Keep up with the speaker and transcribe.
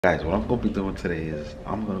Guys, what I'm gonna be doing today is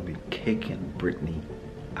I'm gonna be kicking Britney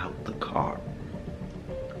out the car.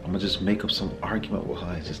 I'm gonna just make up some argument with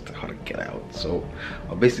her and just how to get out. So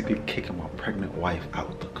I'm basically kicking my pregnant wife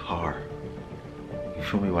out the car. You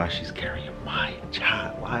feel me? While she's carrying my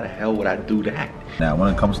child. Why the hell would I do that? Now,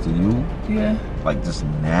 when it comes to you, like just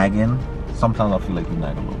nagging, sometimes I feel like you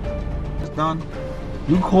nag a little. It's done.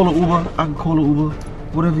 You can call an Uber. I can call an Uber.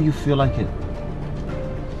 Whatever you feel like it.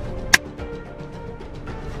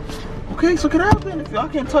 Okay, so get out then. If I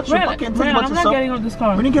can't touch you, I can't touch you. I'm not getting out of this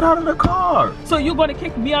car. When you get out of the car. So you're going to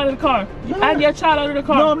kick me out of the car? Yeah. And your child out of the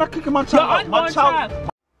car? No, I'm not kicking my child out. My child.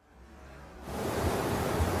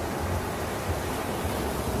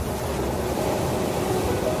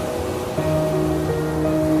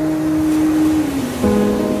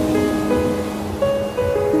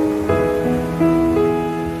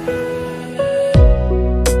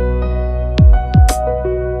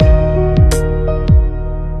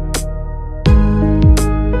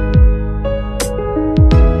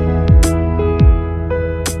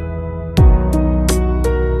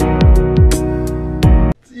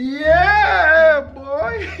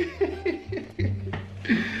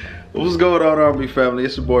 What's going on, RB family?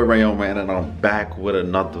 It's your boy Rayon, man, and I'm back with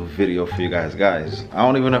another video for you guys. Guys, I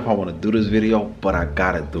don't even know if I want to do this video, but I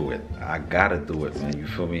gotta do it. I gotta do it, man. You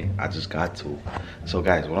feel me? I just got to. So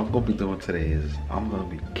guys, what I'm gonna be doing today is I'm gonna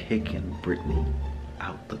be kicking Britney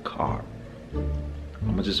out the car. I'm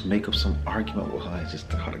gonna just make up some argument with her and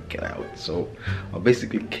just how to get out. So I'm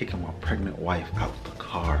basically kicking my pregnant wife out the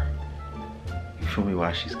car. You feel me?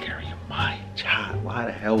 While she's carrying my child. Why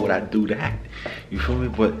the hell would I do that? You feel me?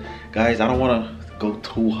 But guys, I don't want to go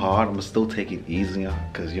too hard. I'm gonna still take it easier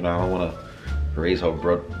because, you know, I don't want to raise her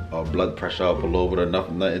blood pressure up a little bit or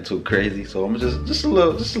nothing too crazy. So I'm just a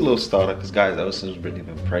little starter. Because guys, ever since Britney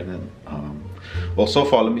been pregnant, well, so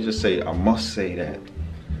far, let me just say, I must say that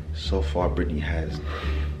so far Britney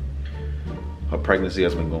her pregnancy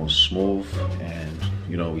has been going smooth, and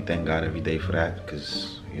you know, we thank God every day for that,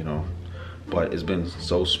 because you know. But it's been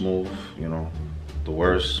so smooth, you know. The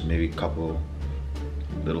worst, maybe a couple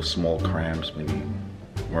little small cramps, maybe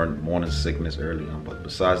morning sickness early on. But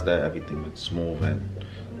besides that, everything went smooth, and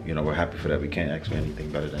you know, we're happy for that. We can't ask for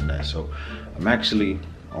anything better than that. So I'm actually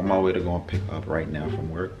on my way to go and pick her up right now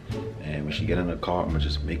from work. And when she get in the car, I'm gonna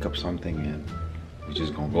just make up something, and we're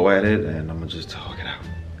just gonna go at it, and I'm gonna just talk it out.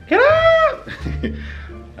 Get out!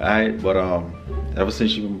 Alright, but ever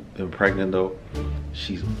since she's been pregnant though,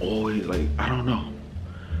 she's always like, I don't know,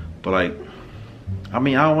 but like, I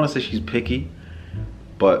mean, I don't want to say she's picky,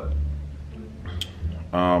 but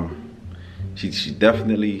she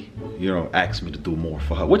definitely, you know, asked me to do more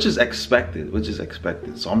for her, which is expected.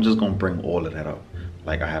 So I'm just gonna bring all of that up.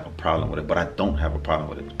 Like, I have a problem with it, but I don't have a problem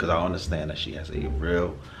with it because I understand that she has a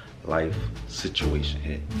real life situation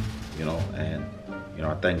here, you know, and you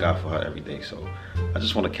know, I thank God for her every day. So I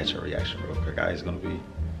just want to catch her reaction real quick. Guys, it's gonna be,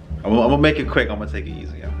 I'm gonna make it quick. I'm gonna take it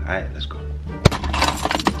easy. All right, let's go.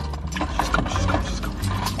 She's coming.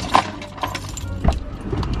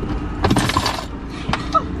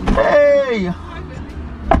 Hey!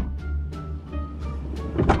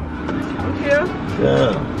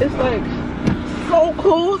 Yeah. It's like so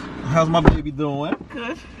cool. How's my baby doing?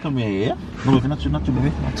 Good. Come here. No, not your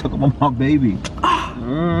baby. I'm talking about my baby.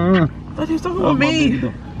 I thought you were talking about me.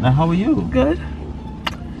 Now, how are you? Good.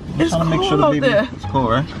 It's trying to make cool sure the out baby. there. It's cool,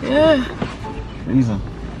 right? Yeah. Reason.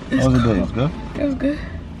 How's the day? It's good? It was good.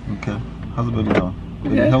 Okay. How's the baby doing?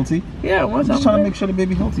 Baby healthy? Yeah, once I'm just trying good. to make sure the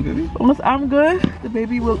baby healthy, baby. Once I'm good, the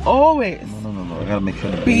baby will always No. I gotta make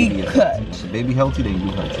sure the be baby is cut. healthy. If the baby healthy, then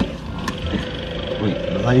you healthy. Wait,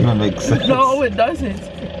 does that even make sense? No, it doesn't.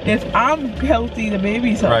 If I'm healthy, the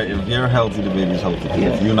baby's healthy. Right, if you're healthy, the baby's healthy. Yeah.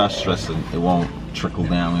 If you're not stressing, it won't trickle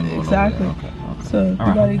down and exactly. Okay. So you All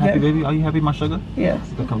right, gotta happy baby? Are you happy, my sugar? Yes.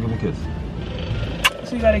 Good, come give me a kiss.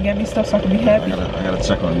 So you gotta get me stuff so I can be happy. I gotta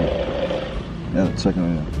check on you.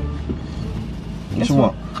 What you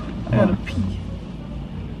want? I gotta pee.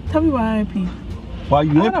 Tell me why I ain't pee. Why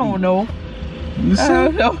you I don't know. You see? I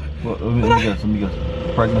don't know. Well, let me guess.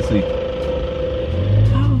 Pregnancy. I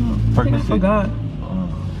don't know. Pregnancy. I think I forgot.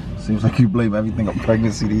 Seems like you blame everything on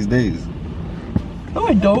pregnancy these days. No,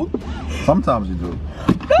 I don't. Sometimes you do.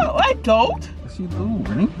 No, I don't. Yes, you do,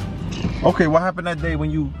 Britney. Okay, what happened that day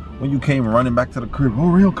when you came running back to the crib? Oh,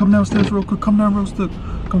 Rayon, come downstairs real quick. Come down real quick.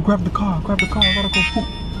 Come grab the car. I gotta go poop.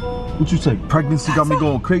 What you say? Pregnancy got me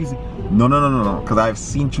going crazy. No. Because I've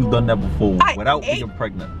seen you done that before without being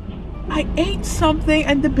pregnant. I ate something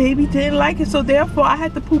and the baby didn't like it, so therefore I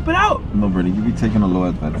had to poop it out. No, Britney, you be taking a low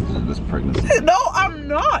advantage of this pregnancy. No, I'm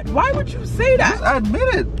not. Why would you say that? Just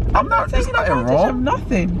admit it. I'm not. There's nothing wrong.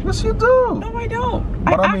 Nothing. Yes, you do. No, I don't.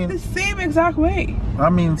 But I act the same exact way. I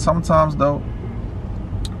mean, sometimes though.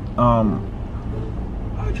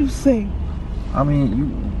 What'd you say? I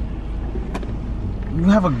mean, you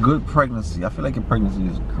have a good pregnancy. I feel like your pregnancy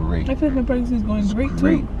is great. I feel like my pregnancy is going great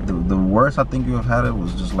too. The worst I think you have had it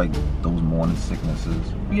was just like those morning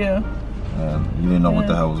sicknesses. Yeah. And you didn't know what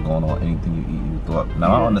the hell was going on. Anything you eat, you thought.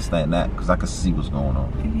 Now I understand that because I could see what's going on.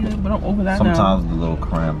 Yeah, but I'm over that Sometimes now. the little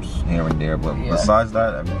cramps here and there, but besides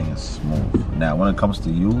that, everything is smooth. Now when it comes to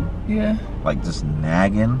you, like just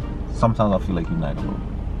nagging, sometimes I feel like you nag a little.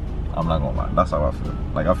 I'm not gonna lie. That's how I feel.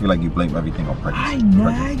 Like I feel like you blame everything on pregnancy. I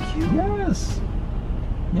nag you? Yes.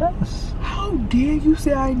 Yes. How dare you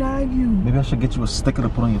say I nag you? Maybe I should get you a sticker to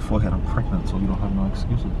put on your forehead. I'm pregnant, so you don't have no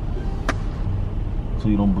excuses. So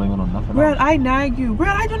you don't blame it on nothing. Red, I nag you.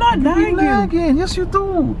 Red, I do not nag you. Yes, you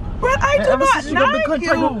do. Red, I do not nag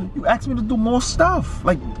you. You asked me to do more stuff,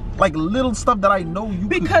 like little stuff that I know you.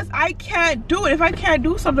 Because I can't do it. If I can't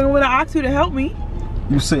do something, I'm gonna ask you to help me.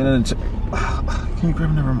 You sitting in the chair. Can you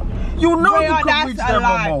grab the remote? You know Rayon, you could reach the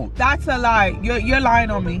remote. That's a lie. You're lying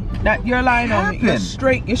on me. You're lying on me. You're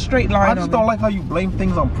straight lying on me. I just don't like how you blame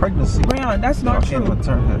things on pregnancy. Rayon, that's not true. I can't even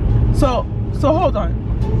turn here. So hold on.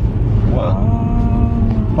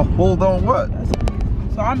 What? Hold on what?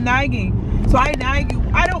 So I'm nagging. So I nag you.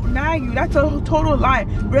 I don't nag you. That's a total lie.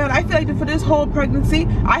 Rayon, I feel like for this whole pregnancy,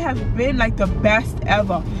 I have been like the best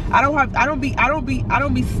ever. I don't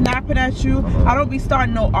be snapping at you. I don't be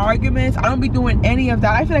starting no arguments. I don't be doing any of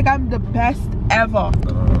that. I feel like I'm the best ever.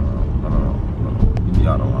 No. You be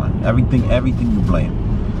out of line. Everything you blame.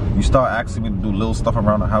 You start asking me to do little stuff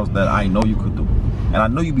around the house that I know you could do. And I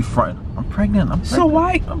know you be fronting. I'm pregnant. So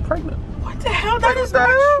why? I'm pregnant. What the hell? That is not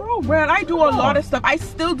true, man. I do a lot of stuff. I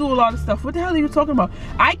still do a lot of stuff. What the hell are you talking about?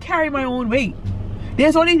 I carry my own weight.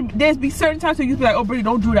 There's be certain times where you be like, oh Britney,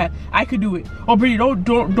 don't do that. I could do it. Oh Britney,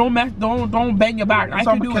 don't bang your back. I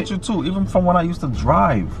can do it. You too. Even from when I used to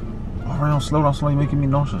drive. Oh Rayon, slow down, you're making me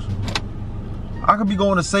nauseous. I could be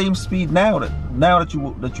going the same speed now that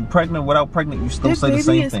you're pregnant. Without pregnant, you still say the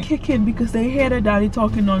same thing. Baby is kicking because they hear their daddy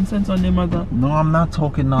talking nonsense on their mother. No, I'm not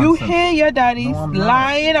talking nonsense. You hear your daddy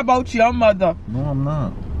lying about your mother. No, I'm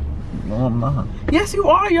not. No, I'm not. Yes, you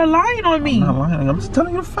are. You're lying on me. I'm not lying. I'm just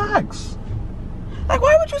telling you the facts. Like,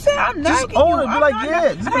 why would you say I'm nagging you? Just be like,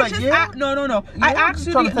 yeah. Just be like, yeah. No. Yeah, I asked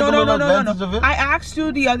you. No. I asked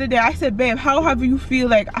you the other day. I said, babe, how have you feel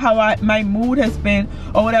like my mood has been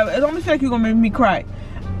or whatever? It almost feel like you're gonna make me cry.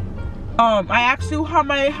 I asked you how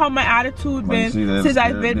my attitude been since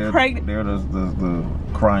I've been pregnant. There does the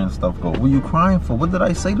crying stuff go. What are you crying for? What did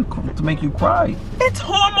I say to make you cry? It's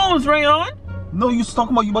hormones, Rayon. No, you're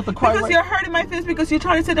talking about you about to cry. Because you're hurting my feelings because you're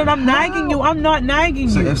trying to say that I'm nagging you. I'm not nagging you.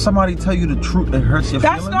 So if somebody tell you the truth, it hurts your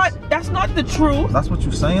feelings? That's not the truth. That's what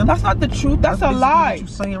you're saying? That's not the truth. That's a lie. What you're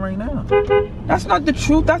saying right now. That's not the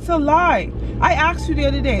truth. That's a lie. I asked you the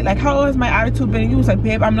other day, like, how has my attitude been? And you was like,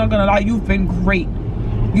 babe, I'm not gonna lie, you've been great.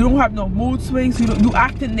 You don't have no mood swings. You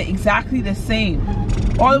acting exactly the same.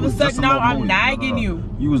 All of a sudden now I'm nagging you.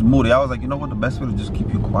 You was moody. I was like, you know what? The best way to just keep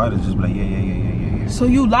you quiet is just be like, yeah. So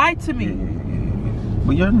you lied to me. Yeah.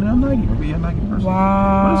 But you're not nagging. Maybe you're a nagging person.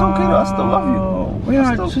 Wow. But it's okay though. I still love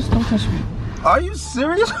you. Just don't touch me. Are you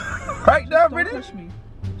serious? Right now, Britney? Don't touch me.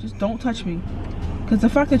 Just don't touch me. Because the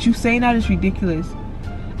fact that you saying that is ridiculous.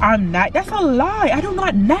 I'm not. That's a lie. I do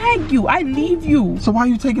not nag you. I leave you. So why are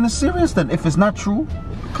you taking it serious then? If it's not true,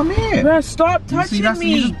 come here. Man, stop touching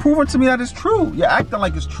me. You're just proving to me that it's true. You're acting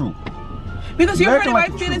like it's true. Because you're hurting my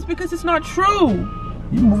feelings because it's not true.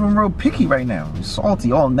 You're moving real picky right now. You're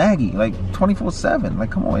salty, all naggy, like 24/7.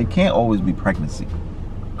 Like, come on, it can't always be pregnancy.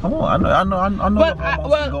 Come on, I know.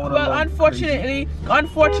 Well, unfortunately,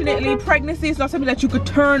 pregnancy is not something that you could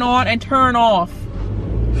turn on and turn off.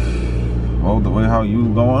 Well, the way how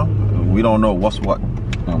you going, we don't know what's what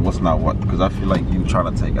and what's not what. Because I feel like you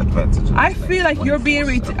trying to take advantage of I feel like you're being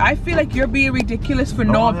ridiculous for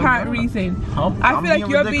no apparent reason. I feel like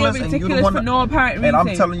you're being ridiculous for no apparent reason. And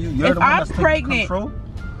I'm telling you, you're the one that's taking control.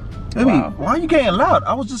 Baby, why are you getting loud?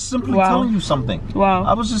 I was just simply telling you something. Wow.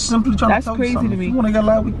 I was just simply trying to tell you something. That's crazy to me. If you want to get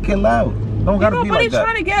loud, we can get loud. Don't gotta be like that. Nobody's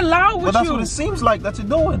trying to get loud with you. But that's what it seems like that you're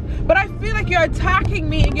doing. But I feel like you're attacking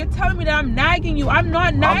me and you're telling me that I'm nagging you. I'm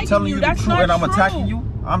not nagging you. That's not true. And I'm attacking you.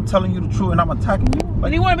 I'm telling you the truth and I'm attacking you. Like,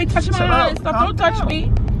 and you want to be touching my hand and stuff? Don't touch me.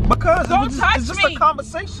 Because it's just a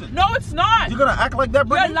conversation. No, it's not. You're gonna act like that,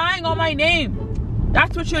 Britney? You're lying on my name.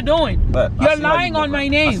 That's what you're doing. You're lying on my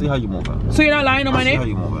name. I see how you move it. So you're not lying on my name? I see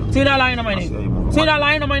how you move it. So you're not lying on my name? So you're not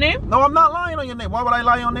lying on my name? No, I'm not lying on your name. Why would I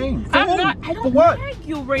lie on your name? I don't nag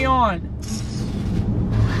you, Rayon.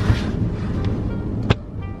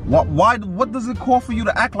 What does it call for you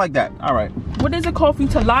to act like that? All right. What does it call for you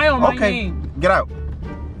to lie on my name? Get out.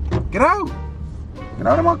 Get out. Get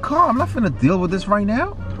out of my car. I'm not finna deal with this right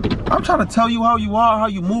now. I'm trying to tell you how you are, how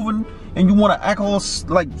you moving, and you want to act all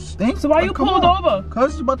like stink. So why you pulled over?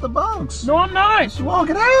 Cause you about to bounce. No, I'm not. Yes, you are.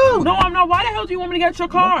 Get out. No, I'm not. Why the hell do you want me to get your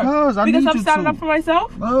car? Because I'm standing up for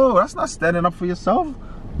myself? No, that's not standing up for yourself.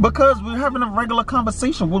 Because we're having a regular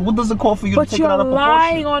conversation. What does it call for you to take it out of proportion? But you're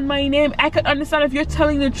lying on my name. I could understand if you're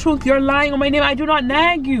telling the truth. You're lying on my name. I do not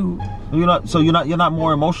nag you. You're not. So you're not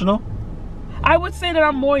more emotional? I would say that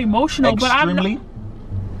I'm more emotional, but I'm not.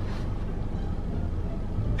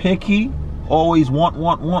 Picky. Always want.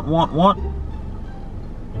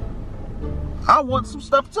 I want some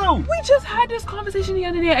stuff too. We just had this conversation the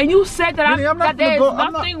other day, and you said that there's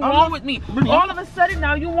nothing wrong with me. Britney, all of a sudden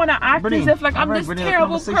now you want to act as if like I'm this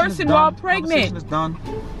terrible person while pregnant. Conversation is done.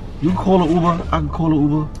 You can call an Uber. I can call an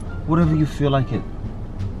Uber. Whatever you feel like it.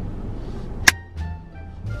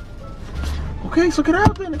 Okay, so get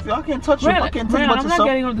out then. If y'all can't touch you, I can't tell you about yourself. I'm not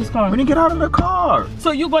getting out of this car. Britney, get out of the car.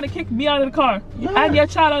 So you're going to kick me out of the car? Yeah. And your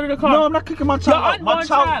child out of the car? No, I'm not kicking my child out. My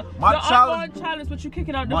unborn child is what you're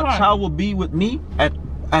kicking out of the car. My child will be with me at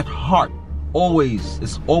heart. Always.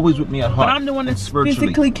 It's always with me at heart. But I'm the one that's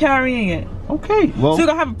physically carrying it. Okay, well. So you're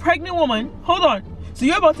going to have a pregnant woman. Hold on. So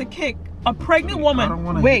you're about to kick a pregnant woman. I don't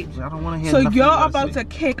want to hear. So you're about to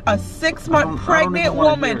kick a 6-month pregnant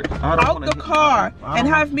woman out the car and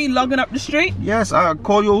have me lugging up the street? Yes, I'll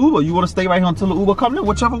call you an Uber. You want to stay right here until the Uber comes in?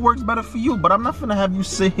 Whichever works better for you. But I'm not gonna have you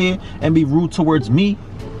sit here and be rude towards me.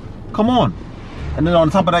 Come on. And then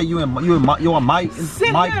on top of that, you're on my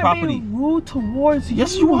property. Being rude towards you.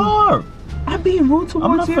 Yes, you are. I'm being rude towards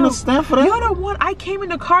you. I'm not gonna stand for that. You're the one. I came in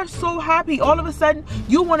the car so happy. All of a sudden,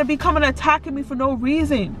 you want to be coming attacking me for no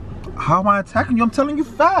reason. How am I attacking you? I'm telling you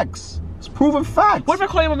facts. It's proven facts. What if I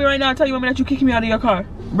call your mommy right now and tell your mommy that you kicking me out of your car?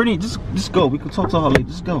 Brittany, just go. We can talk to her later.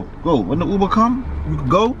 Just go. Go. When the Uber come, you can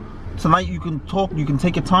go. Tonight you can talk. You can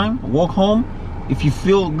take your time. Walk home. If you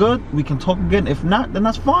feel good, we can talk again. If not, then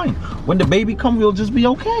that's fine. When the baby comes, we'll just be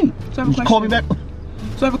okay. So just call me back.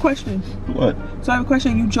 So I have a question. What? So I have a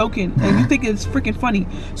question. You joking and you think it's freaking funny.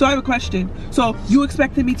 So I have a question. So you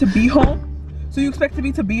expected me to be home? So you expected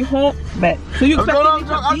me to be home? Bet. So you expected me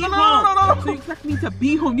to be home? So you expect me to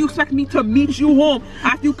be home? You expect me to meet you home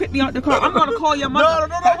after you kick me out the car? I'm gonna call your mother.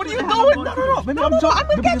 No. What are you doing? No. Baby, I'm joking. I'm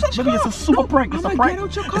gonna get your car. It's a super prank. It's a prank.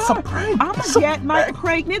 It's a prank. I'm gonna get my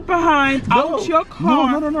pregnant behind out your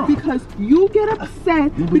car. No. Because you get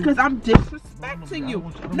upset because I'm disrespecting you.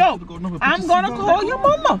 No, I'm gonna call your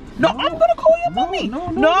mama. No, I'm gonna call your mommy.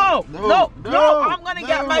 No. I'm gonna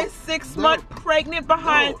get my 6-month pregnant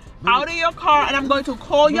behind out of your car, and I'm going to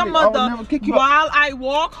call your mother while I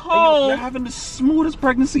walk home. You're having the smoothest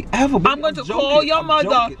pregnancy ever. I'm going to call your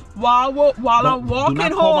mother while I'm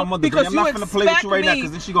walking home because you expect me.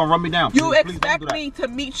 Because then she's gonna run me down. You expect me to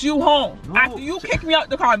meet you home after you kick me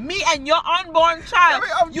out the car. Me and your unborn child.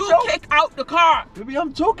 You kick out the car. Baby,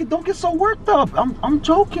 I'm joking. Don't get so worked up. I'm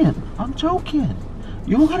joking.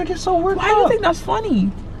 You don't gotta get so worked up. Why do you think that's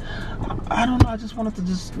funny? I don't know. I just wanted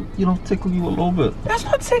to tickle you a little bit. That's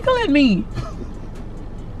not tickling me.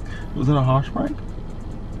 Was that a harsh prank?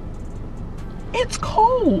 It's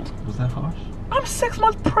cold. Was that harsh? I'm 6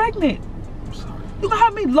 months pregnant. I'm sorry. You gonna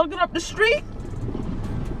have me lugging up the street?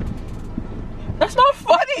 That's not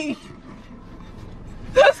funny.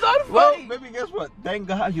 That's not funny. Well, baby, guess what? Thank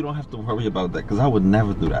God you don't have to worry about that, because I would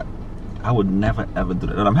never do that. I would never ever do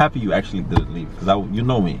that, and I'm happy you actually didn't leave, because you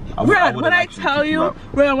know me. When I tell you,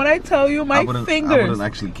 my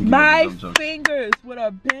fingers would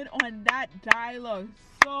have been on that dialer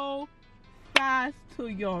so fast to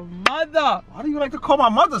your mother. Why do you like to call my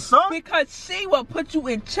mother, son? Because she will put you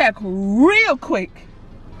in check real quick,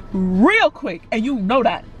 and you know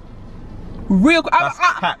that. Real quick.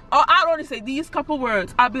 I'd only say these couple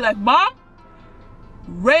words. I'd be like, Mom,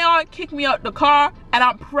 Rayon kicked me out the car, and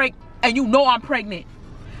I'm pregnant. And you know I'm pregnant.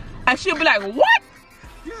 And she'll be like, what?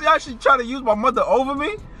 You see how she trying to use my mother over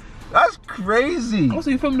me? That's crazy. Oh, so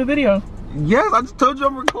you filmed the video? Yes, I just told you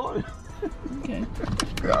I'm recording. Okay.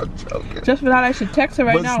 I'm joking. Just for that, I should text her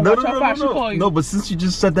right now. Watch how fast she call you. No, but since you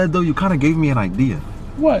just said that though, you kind of gave me an idea.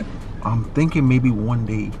 What? I'm thinking maybe one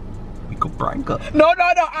day we could prank her. No,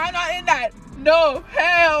 I'm not in that. No,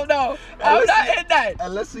 hell no. I'm not in that.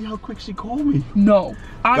 And let's see how quick she called me. No,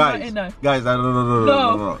 I'm not in that. Guys,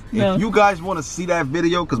 no. If you guys want to see that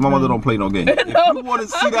video, because my mother don't play no game. If you want to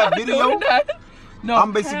see that video, no,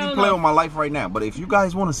 I'm basically playing with my life right now. But if you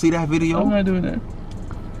guys want to see that video, I'm not doing that.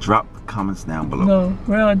 Drop the comments down below. No,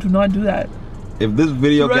 Rayon, do not do that. If this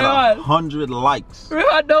video get 100 likes,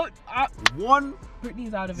 Rayon, don't.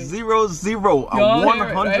 Brittany's out of it. 0, 0. Y'all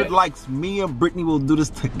 100 right? likes. Me and Britney will do this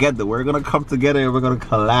together. We're gonna come together and we're gonna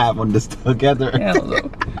collab on this together. Hell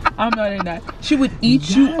no. I'm not in that. She would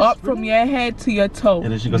eat you up from your head to your toe.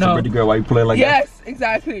 And then she goes to Britney, girl, why you play like that? Yes,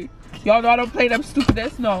 exactly. Y'all know I don't play them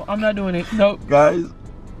stupidness. No, I'm not doing it. Nope. Guys,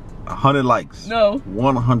 100 likes. No.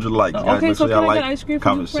 100 likes. Guys, Okay, make so sure y'all can I get like, ice cream for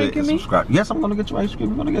comment, you share, and pranking me? subscribe. Yes, I'm gonna get you ice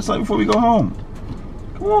cream. We're gonna get something before we go home.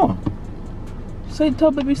 Come on.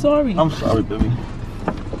 Tell baby sorry. I'm sorry, baby.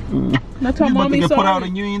 Not tell You about to mommy get sorry. put out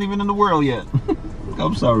and you ain't even in the world yet.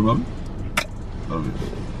 I'm sorry, mommy. Love you.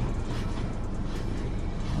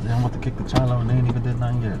 Then I'm about to kick the child out and they ain't even did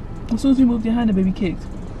nothing yet. As soon as you moved your hand, the baby kicked.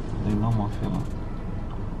 They know my feeling.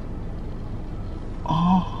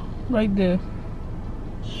 Oh. Right there.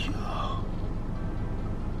 Yo.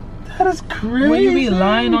 That is crazy. When you be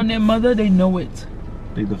lying on their mother, they know it.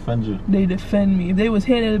 They defend you. They defend me. If they was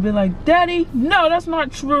here, they'd have been like, Daddy, no, that's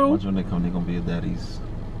not true. Once when they come, they're gonna be a daddy's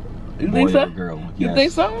You boy think so? or girl. You Yes.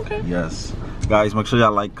 think so? Okay. Yes. Guys, make sure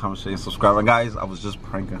y'all like, comment, share, and subscribe. And guys, I was just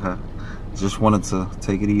pranking her. Just wanted to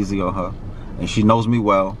take it easy on her. And she knows me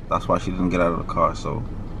well. That's why she didn't get out of the car. So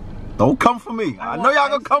don't come for me. I know y'all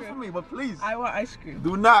gonna come for me, but please. I want ice cream.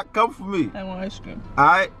 Do not come for me. I want ice cream.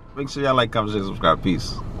 Alright? Make sure y'all like, comment, share, and subscribe.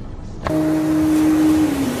 Peace.